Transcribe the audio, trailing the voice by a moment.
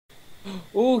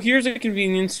Oh, here's a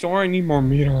convenience store. I need more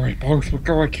meteorite bugs. We'll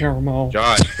go with caramel.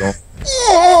 Josh, don't.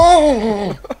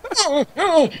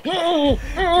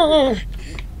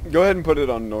 Go ahead and put it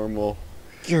on normal.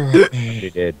 You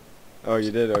did. Oh,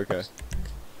 you did? Okay.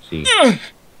 See.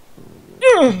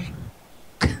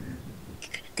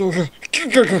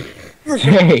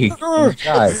 Hey,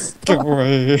 Josh. Get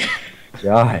away.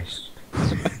 Josh.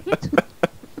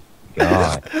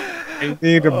 God. I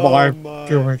need to buy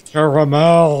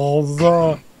caramels.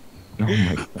 Oh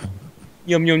my God.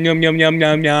 Yum yum yum yum yum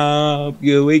yum yum.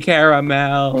 Gooey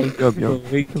caramel. Yum, yum.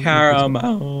 Gooey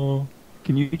caramel.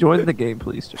 Can you join the game,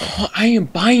 please, Josh? Oh, I am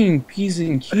buying P's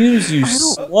and Q's, you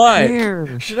slut.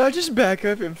 Care. Should I just back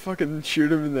up and fucking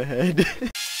shoot him in the head?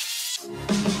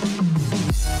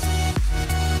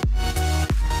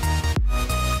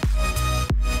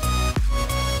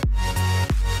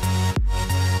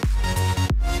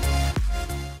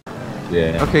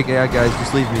 Yeah. Okay, yeah, guys,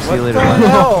 just leave me. See you What later. the Bye.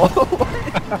 hell?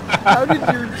 How did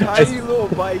your tiny little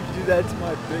bike do that to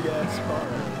my big ass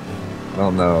car? Oh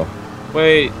no.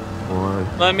 Wait, Boy.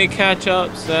 let me catch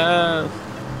up, Seth.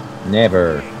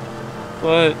 Never.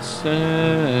 What,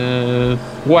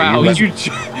 Seth? Wow, You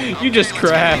you just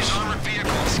crashed.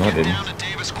 No, I didn't.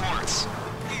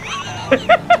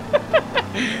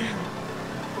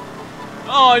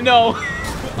 Oh no.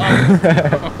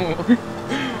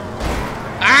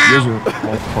 You guys are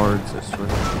all cards, I swear.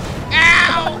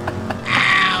 Ow!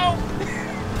 Ow!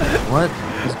 What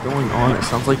is going on? It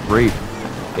sounds like rape.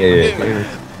 Yeah.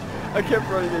 I kept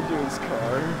running into his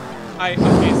car.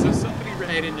 Okay, so somebody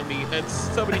ran into me. That's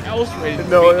somebody else ran into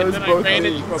No, me, it and was then I both ran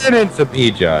of into you. Send it to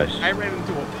me, Josh. I ran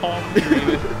into a palm tree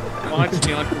that launched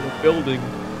me onto a building.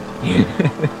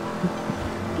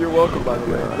 You're welcome, by the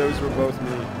way. Those were both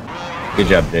me. Good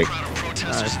job, Dick.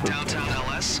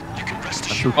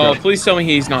 Oh, please tell me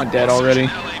he's not dead already.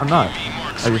 I'm not.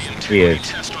 I just He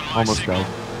is. almost died.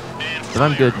 But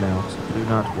I'm good now, so do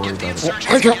not worry about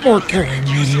it. I got more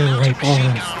meteorite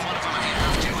bombs.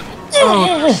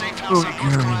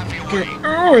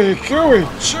 Gooey, gooey,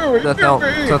 chewy, Seth, help.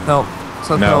 Seth, help.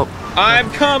 Seth, No. help. I'm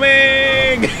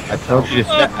coming! I told you to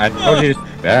step. I told you to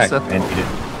step back, Seth, and you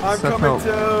didn't. I'm Seth, coming help. too.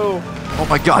 Oh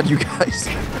my god, you guys.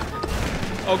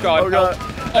 Oh god, Oh god.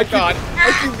 Oh god.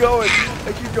 I keep going.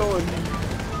 I keep going.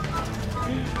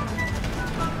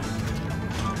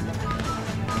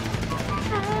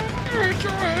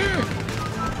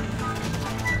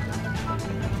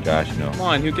 Josh, no. Come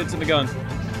on, who gets in the gun?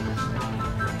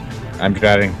 I'm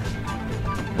driving.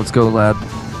 Let's go, lad.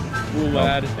 Ooh,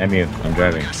 lad. I'm you. I'm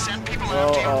driving.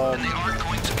 Well,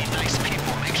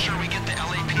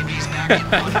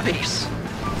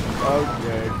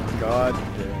 okay. God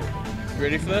damn. You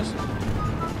ready for this?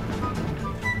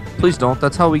 Please don't.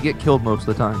 That's how we get killed most of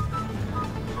the time.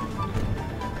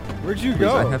 Where'd you Please,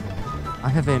 go? I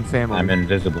have an family. I'm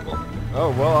invisible.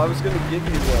 Oh, well, I was gonna give you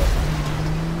the...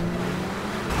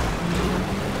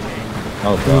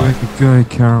 Oh god. Good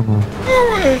caramel.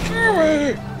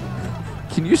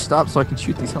 Can you stop so I can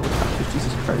shoot these helicopters?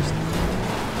 Jesus Christ.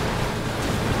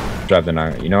 Drive the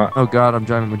nine. You know what? Oh god, I'm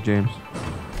driving with James.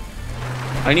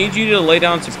 I need you to lay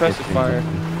down suppressive fire.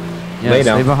 Yeah, Lay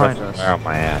down. stay behind Fire us. out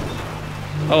my ass.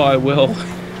 Oh, I will.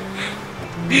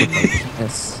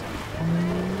 Yes.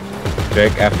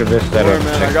 Jake, after this, set Don't worry, up.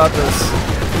 man, I got this.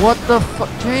 What the fuck,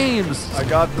 James? I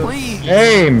got this. Please.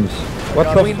 James! What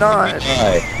Can the we not?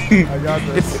 Why? I got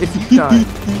this. If you die, I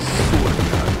swear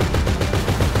to God.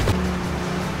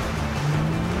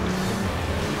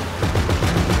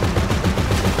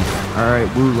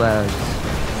 Alright, woo lads.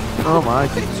 Oh my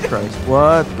Jesus Christ.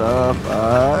 What the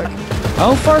fuck?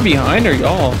 How far behind are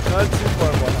y'all? Not too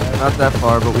far behind. Not that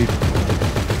far, but we've...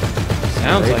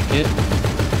 Sounds Right. like it.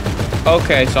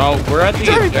 Okay, so we're at the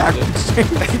Driving objective. backwards,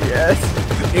 James.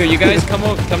 Yes. Here, you guys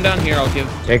come down here. I'll give.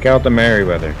 Take out the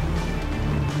Merryweather.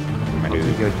 My Okay,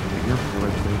 dude. good. You're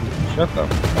right, baby. Shut the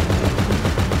fuck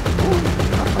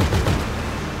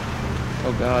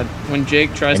Oh god, when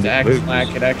Jake tries And to it act moves.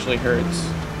 black, it actually hurts.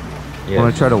 up. Wanna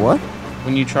Yes. try to what?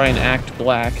 When you try and act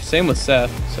black, same with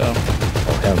Seth. So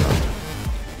Oh hell no.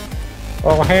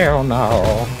 Oh hell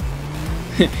no.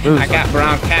 I got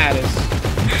bronchitis.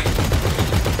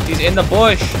 He's in the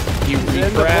bush. You In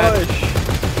the rat. bush.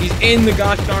 He's in the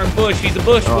gosh darn bush. He's a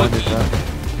bush. Oh, I Wookie. did that.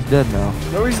 He's dead now.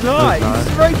 No, he's not. No, he's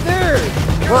He's not. right there.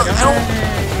 What?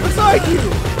 Beside you.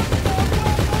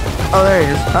 Oh, there he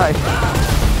is. Hi.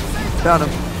 Found him.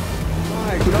 My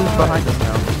Who's God. behind us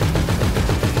now?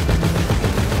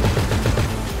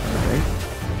 Alright.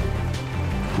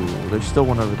 Cool. There's still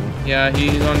one over there. Yeah,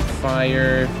 he's on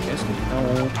fire. You guys can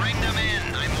tell.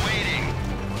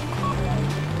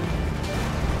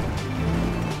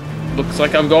 Looks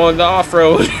like I'm going to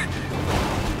off-road.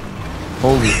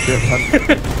 Holy shit.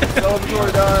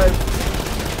 Celebratory dive.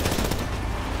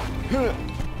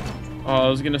 Oh, I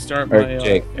was gonna start Alright, my.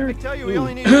 Jake. I tell you, we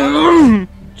only need one.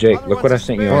 Jake, look what I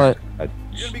sent you. What? You're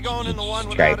gonna be going in the one Skype.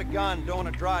 without a gun. Don't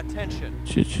want to draw attention.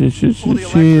 Pull the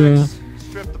She, electrics,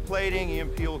 strip the plating,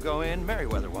 EMP will go in.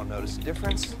 Merryweather won't notice a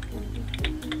difference.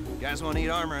 You guys won't need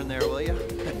armor in there, will you?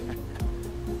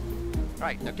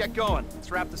 Alright, now get going.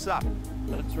 Let's wrap this up.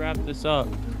 Let's wrap this up.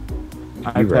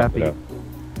 I'm wrap it happy. up.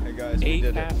 Hey guys, we Eight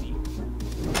did it. happy.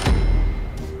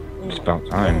 It's about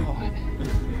time. Oh.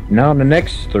 Now the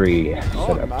next 3 Oh,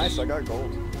 setups. nice. I got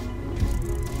gold.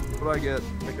 What do I get?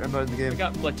 I'm not in the game. I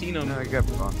got platinum. No, I got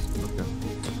bronze. Okay.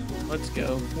 Let's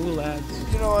go. Ooh, lads.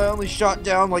 You know, I only shot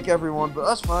down like everyone, but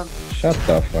that's fine. Shut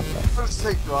the fuck up. Let's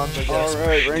take bronze, I guess.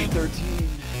 Alright, rank 13.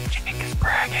 Jake is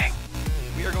bragging.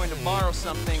 We are going to borrow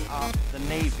something off the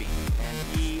Navy,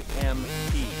 an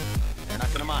EMP. They're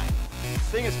not gonna mind. This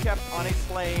thing is kept on a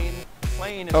plane.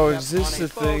 Plane is Oh, kept is this on a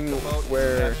the boat. thing The boat is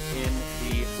where- kept in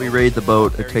the We raid the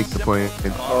boat and Very take the simple. plane.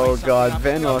 Borrowing Oh something god, off the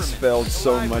Vanos government. failed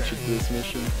so The much at library. this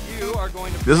mission. You are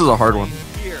going to This is a hard one.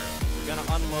 Here. We're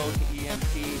gonna unload the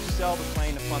EMP, sell the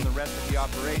plane to fund the rest of the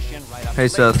operation right up Hey to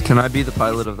Seth, Lacey. can I be the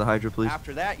pilot of the Hydra, please?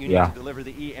 After that, you Yeah. need to deliver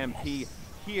the EMP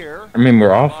here. I mean,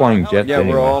 we're all flying jets Yeah,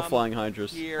 anyway. we're all flying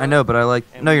Hydras. Here. I know, but I like.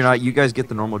 And No, we you're not. should You guys be get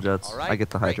the normal jets. All right? I get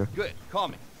the Great, Hydra. Good. Call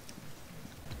me.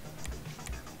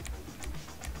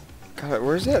 God,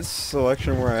 where's that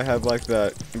selection where I had like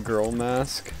that girl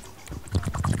mask?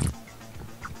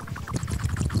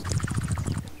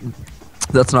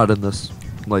 That's not in this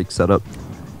like setup.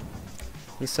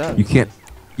 What's that? You can't.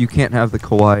 You can't have the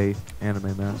kawaii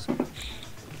anime mask.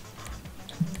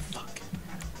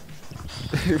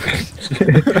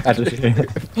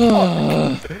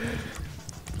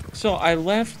 So I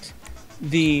left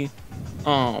the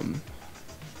one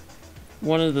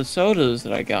of the sodas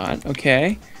that I got,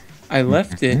 okay? I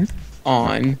left it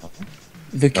on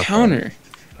the counter.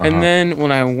 And then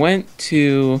when I went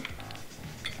to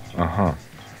Uh-huh.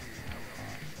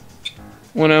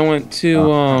 when I went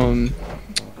to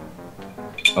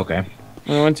Okay.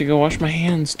 when I went to go wash my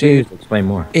hands, dude, Please explain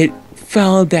more. it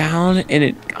fell down and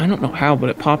it I don't know how, but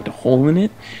it popped a hole in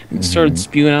it and started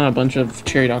spewing out a bunch of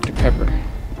cherry Dr. Pepper.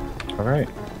 Alright.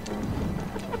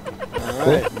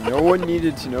 Alright, no one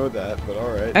needed to know that, but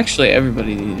alright. Actually,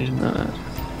 everybody needed to know that.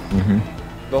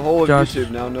 Mm-hmm. The whole of Josh.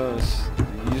 YouTube now knows.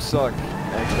 You suck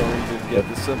at going to get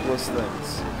the simplest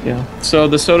things. Yeah. So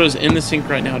the soda's in the sink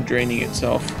right now, draining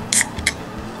itself.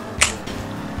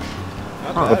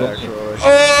 Not bad, actually.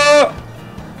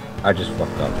 I just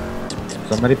fucked up.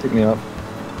 Somebody pick me up.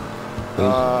 Please.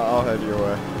 I'll head your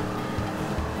way.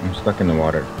 I'm stuck in the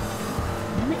water.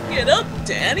 Get up,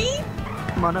 Daddy!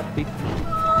 Come on up, big.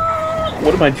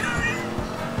 What am I doing?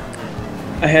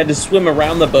 I had to swim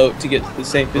around the boat to get to the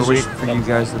same We're position. waiting for you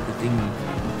guys at the dinghy.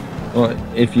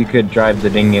 Well, if you could drive the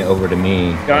dinghy over to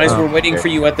me. Guys, Oh, we're waiting for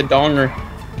you at the donger.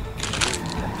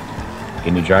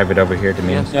 Can you drive it over here to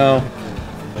me? Yes. No,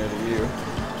 There to you.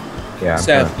 Yeah. I'm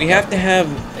Seth, trying- we have to have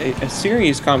a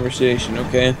serious conversation,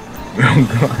 okay?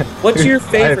 Oh god. What's your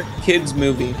favorite kids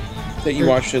movie that you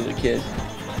watched as a kid?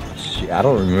 Shit, I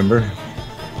don't remember.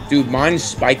 Dude, mine's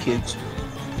Spy Kids.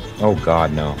 Oh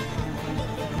god, no.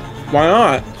 Why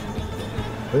not?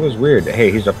 It was weird.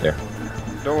 Hey, he's up there.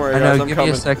 Don't worry, I guys, know. I'm Give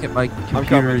coming. me a second. My computer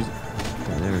coming. is.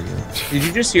 Oh, there we go. Did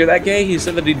you just hear that, gay? He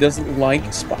said that he doesn't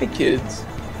like Spy Kids.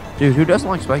 Dude, who doesn't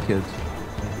like Spy Kids?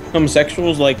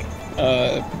 Homosexuals like,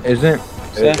 Isn't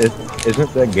Seth?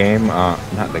 isn't the game not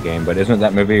the game, but isn't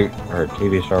that movie or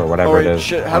TV show or whatever Oh it wait, is?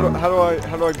 shit, how do I go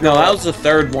No, that up? was the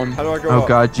third one. How do I go Oh up?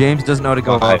 god, James doesn't know how to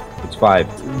go five. up. It's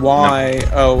 5. Why?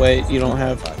 Oh, wait, you don't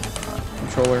have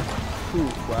controller. Ooh,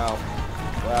 wow.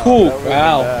 Wow. Cool, that would've been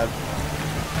wow. bad.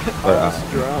 I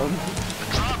almost drowned.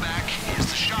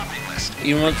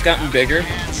 You know what's gotten bigger?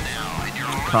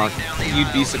 Cock.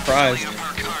 You'd be surprised.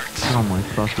 Oh my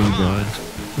fucking god.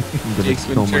 I'm gonna Jake's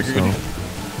been kill triggered. myself.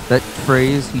 That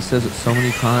phrase, he says it so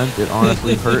many times, it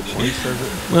honestly hurts when he says it.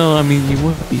 Well, I mean, you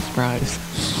would be surprised.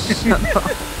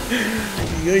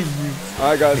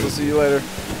 Alright guys, I'll see you later.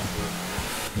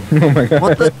 Oh my god.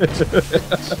 What the?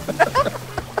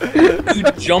 You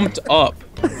jumped up.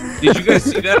 Did you guys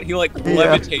see that? He like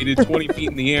levitated 20 feet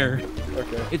in the air.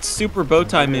 Okay. It's Super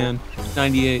BowTie Man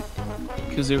 98.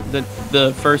 Because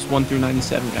the first 1 through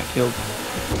 97 got killed.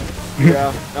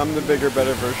 Yeah, I'm the bigger,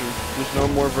 better version. There's no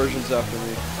more versions after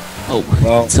me. Oh,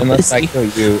 Well, so unless I is he kill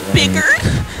you.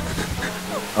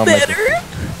 Oh my god.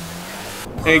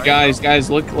 Hey guys,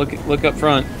 look up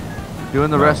front. Doing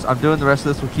the rest. I'm doing the rest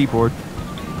of this with keyboard.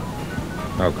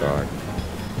 Oh god.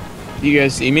 Do you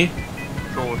guys see me?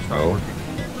 controller start Oh. working.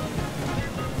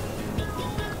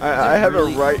 I have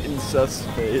really- it right in Seth's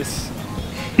face.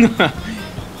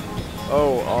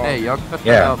 Oh, Hey, y'all cut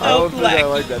Yeah. that out. I don't think I Black.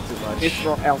 like that too much. It's for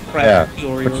Al Yeah. Craft Put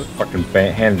your Warrior. fucking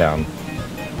hand down.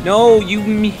 No, you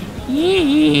me.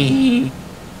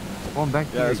 Going back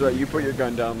Yeah, here. that's right. You put your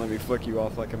gun down. Let me flick you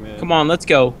off like a man. Come on, let's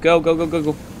go. Go, go, go, go,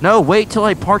 go. No, wait till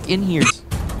I park in here.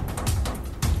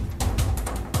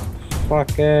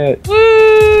 Fuck it.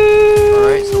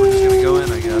 Alright, so we're just gonna go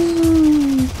in, I guess.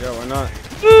 Yeah, why not?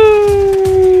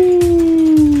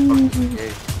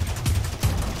 Okay.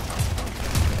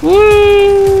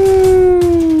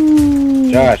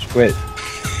 Josh, quit.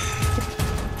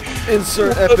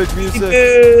 Insert epic music.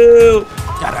 Ew.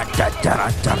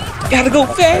 Gotta go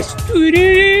fast.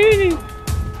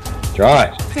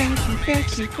 Josh.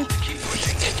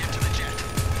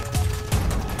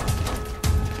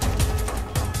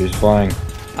 Who's flying?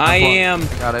 I am.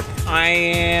 Got it. I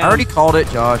am. I already called it,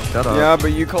 Josh. Shut up. Yeah,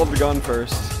 but you called the gun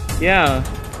first. Yeah.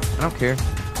 I don't care.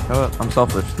 Shut up. I'm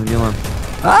selfish. Leave me alone.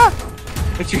 Ah!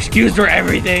 What's your excuse for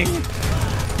everything?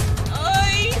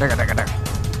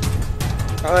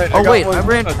 Alright, Oh wait, one. I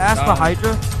ran Oh, past the God.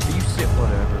 Hydra. You sit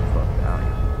whatever. Fuck down.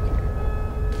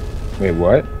 Wait,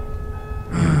 what?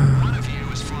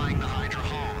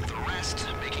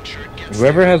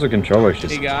 Whoever has a controller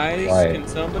should Hey guys, fly can it.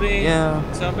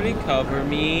 somebody cover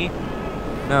me?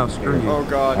 No, screw you. Oh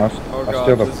god. I'll Oh steal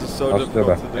god, the- this is so I'll steal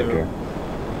the difficult to do. Hydra.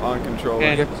 On controller.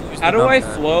 Okay. You have to use How the do I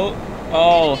numpad. float?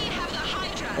 Oh,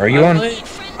 Are you on?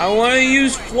 I want to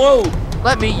use float.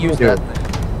 Let me use Yeah. that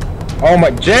thing. Oh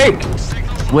my, Jake!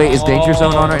 Wait, is Danger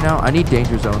Zone on right now? I need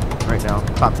Danger Zone right now.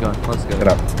 Top Gun. Let's go. Get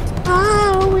up.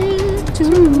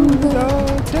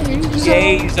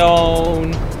 Gay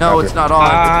zone. No, it's not on.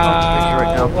 It's on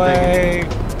right now. Highway.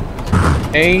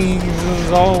 Gay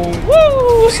zone.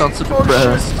 Woo! Sounds so Oh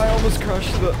depressed. shit, I almost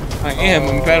crushed the... I am.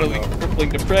 I'm battling crippling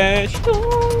depression.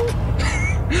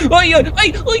 Oh yeah!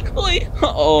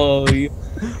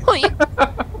 Oh yeah.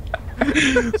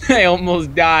 I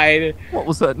almost died. What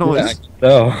was that noise?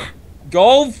 So,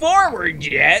 Go forward,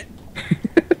 Jet.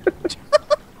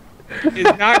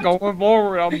 It's not going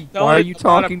forward. I'm telling Why are you it's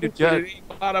not a talking to boot, Jet? it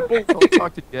ain't not a boot. Don't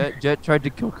talk to Jet. Jet tried to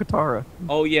kill Katara.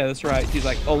 Oh yeah, that's right. She's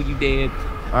like, oh, you dead.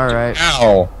 Alright.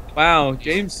 ow. Wow,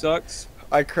 James sucks.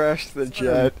 I crashed the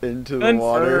jet into the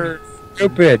water.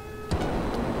 Stupid.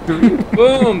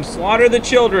 Boom! Slaughter the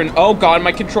children. Oh god,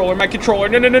 my controller, my controller.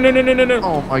 No, no, no, no, no, no, no, no.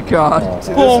 Oh my god.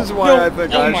 See, this is why I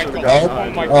think oh I my should have god,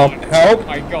 gotten oh my Hydra. god, Help. oh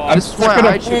my god. This is why stuck in a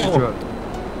I should have pool. drugged.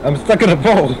 I'm stuck in a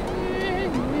bowl.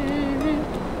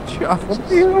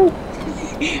 Josh.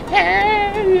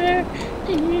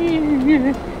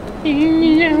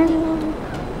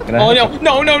 Can I Oh have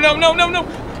no, no, no, no, no, no, no.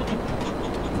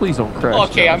 Please don't crash.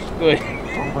 Okay, Josh. I'm good.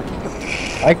 Oh my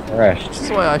god. I crashed. This is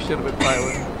why I should have been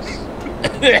piloting.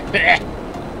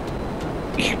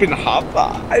 Ich bin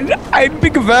Hopper. I'm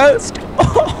big vest.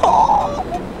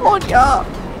 Oh yeah.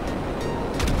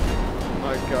 Oh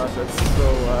my god, that's so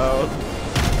loud.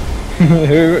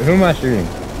 who am I shooting?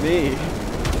 Me.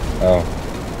 Oh.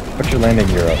 Put your landing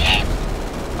gear up.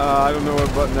 I don't know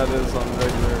what button that is on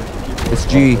regular keyboard. It's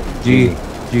G. G.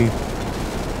 G.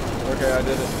 Okay, I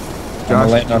did it. I'm Josh, gonna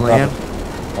did land you on top land?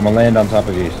 of, I'm gonna land on top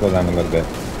of you. Slow down a little bit.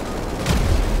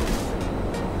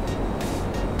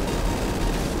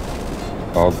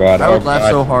 Oh god, I oh would laugh god.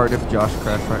 so hard if Josh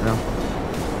crashed right now.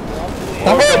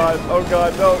 Oh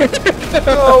god, no.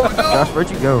 No, no. Josh, where'd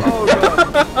you go? Oh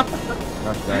god.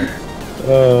 Josh died.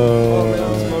 Oh man,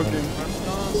 I'm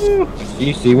smoking. Do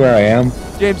you see where I am?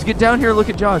 James, get down here and look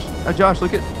at Josh. Josh,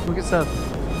 look at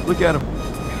Seth. Look at him.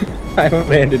 I haven't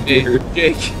landed here.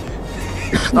 Jake.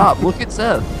 Stop. Look at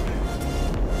Seth.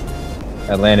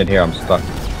 I landed here. I'm stuck.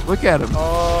 Look at him.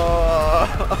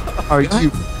 Oh. Are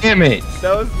you? Damn it!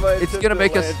 That was my It's gonna attempted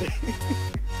make us- landing.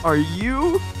 Are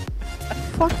you?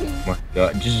 Fucking. Oh my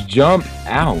god, just jump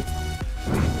out.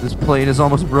 This plane is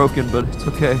almost broken, but it's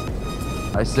okay.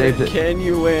 I saved it. Can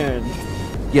you land?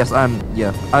 Yes,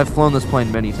 yeah, I've flown this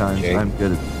plane many times. Okay. I'm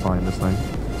good at flying this thing.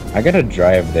 I gotta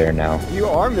drive there now. You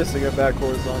are missing a back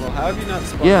horizontal. How have you not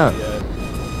spotted Yeah. it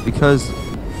yet? Because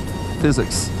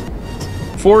physics.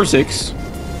 4-6.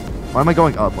 Why am I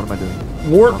going up? What am I doing?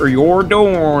 What are you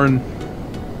doing?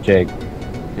 Jake,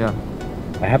 Yeah,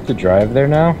 I have to drive there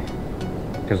now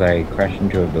because I crashed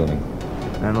into a building.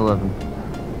 9/11.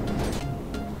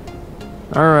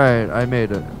 Alright, I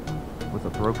made it. With a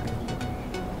broken.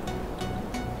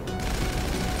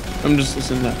 I'm just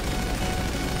listening to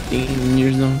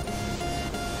Danger Zone.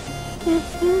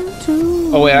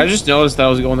 Oh wait, I just noticed that I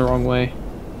was going the wrong way.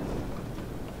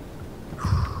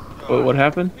 Wait, what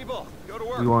happened? People, go to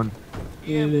work. We won.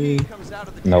 EMP comes out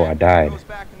of the jet, No, I died. goes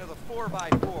back into the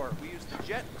 4x4. We use the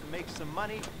jet to make some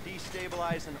money,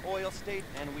 destabilize an oil state,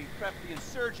 and we prep the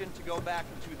insurgent to go back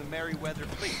into the Merryweather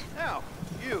fleet. Now,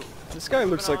 you. This guy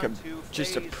looks like moving on to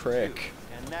just a phase prick. 2,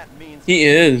 and that means He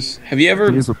is. Have you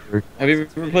ever He is a prick.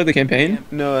 played the campaign?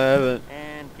 No, I haven't.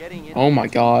 and getting into Oh my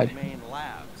God. the main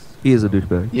labs. He is a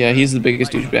douchebag. Yeah, he's the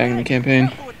biggest douchebag in the campaign.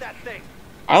 Careful with that thing.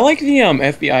 I like the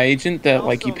FBI agent that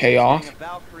like you pay off.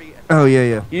 Oh yeah,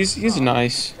 yeah. He's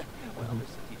nice. Well, this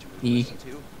is a teacher we He- listen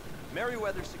to.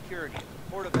 Merryweather Security,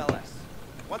 Port of LS.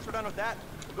 Once we're done with that,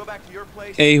 we'll go back to your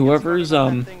place. Hey, get whoever's started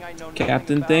on that thing I know nothing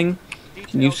captain about. thing, can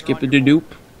you Details are skip on it your to board.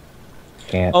 dupe?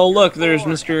 Can't. Oh look, there's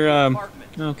Board, Mr. apartment.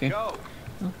 Okay. Go.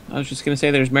 I was just gonna say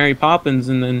there's Mary Poppins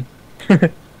and then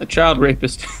a child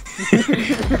rapist.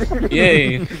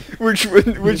 Yay. Which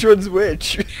one's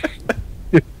which?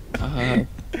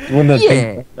 The one that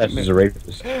Yeah. that's a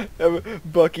rapist.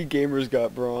 Bucky Gamers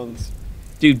got bronze.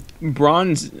 Dude,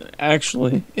 bronze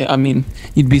actually. Yeah, I mean,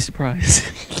 you'd be surprised.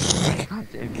 God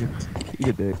damn you. Eat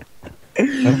a dick.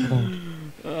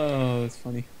 Oh, that's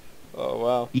funny. Oh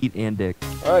wow. Eat and dick.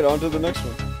 Alright, on to the next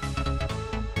one.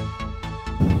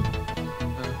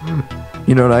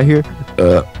 You know what I hear?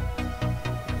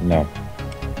 No.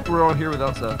 We're all here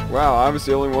without Seth. Wow, I was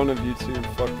the only one of you two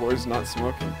fuckboys not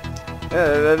smoking. Yeah,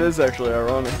 that is actually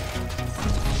ironic.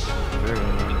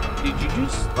 Did you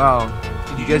just Wow.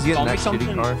 Did You guys just get call in me that shitty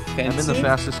something car? I'm in the offensive?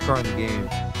 fastest car in the game.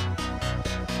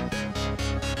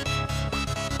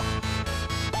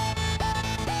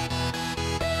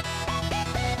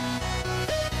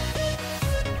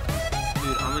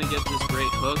 Dude, I'm gonna get this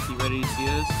great hook. You ready to see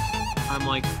this? I'm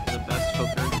like the best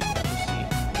hooker you've ever seen.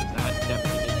 That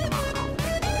definitely didn't come out wrong.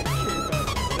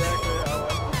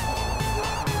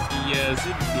 Yes,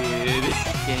 it did.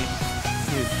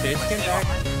 Dude, Chase came back.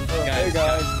 Hey guys.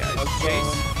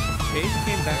 Chase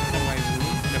came back to my room,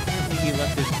 and apparently he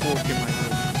left his fork in my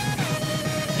room.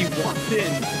 He walked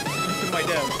in to my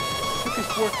desk, took his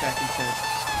fork back, and said,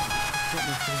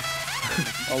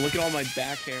 "Oh, look at all my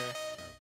back hair."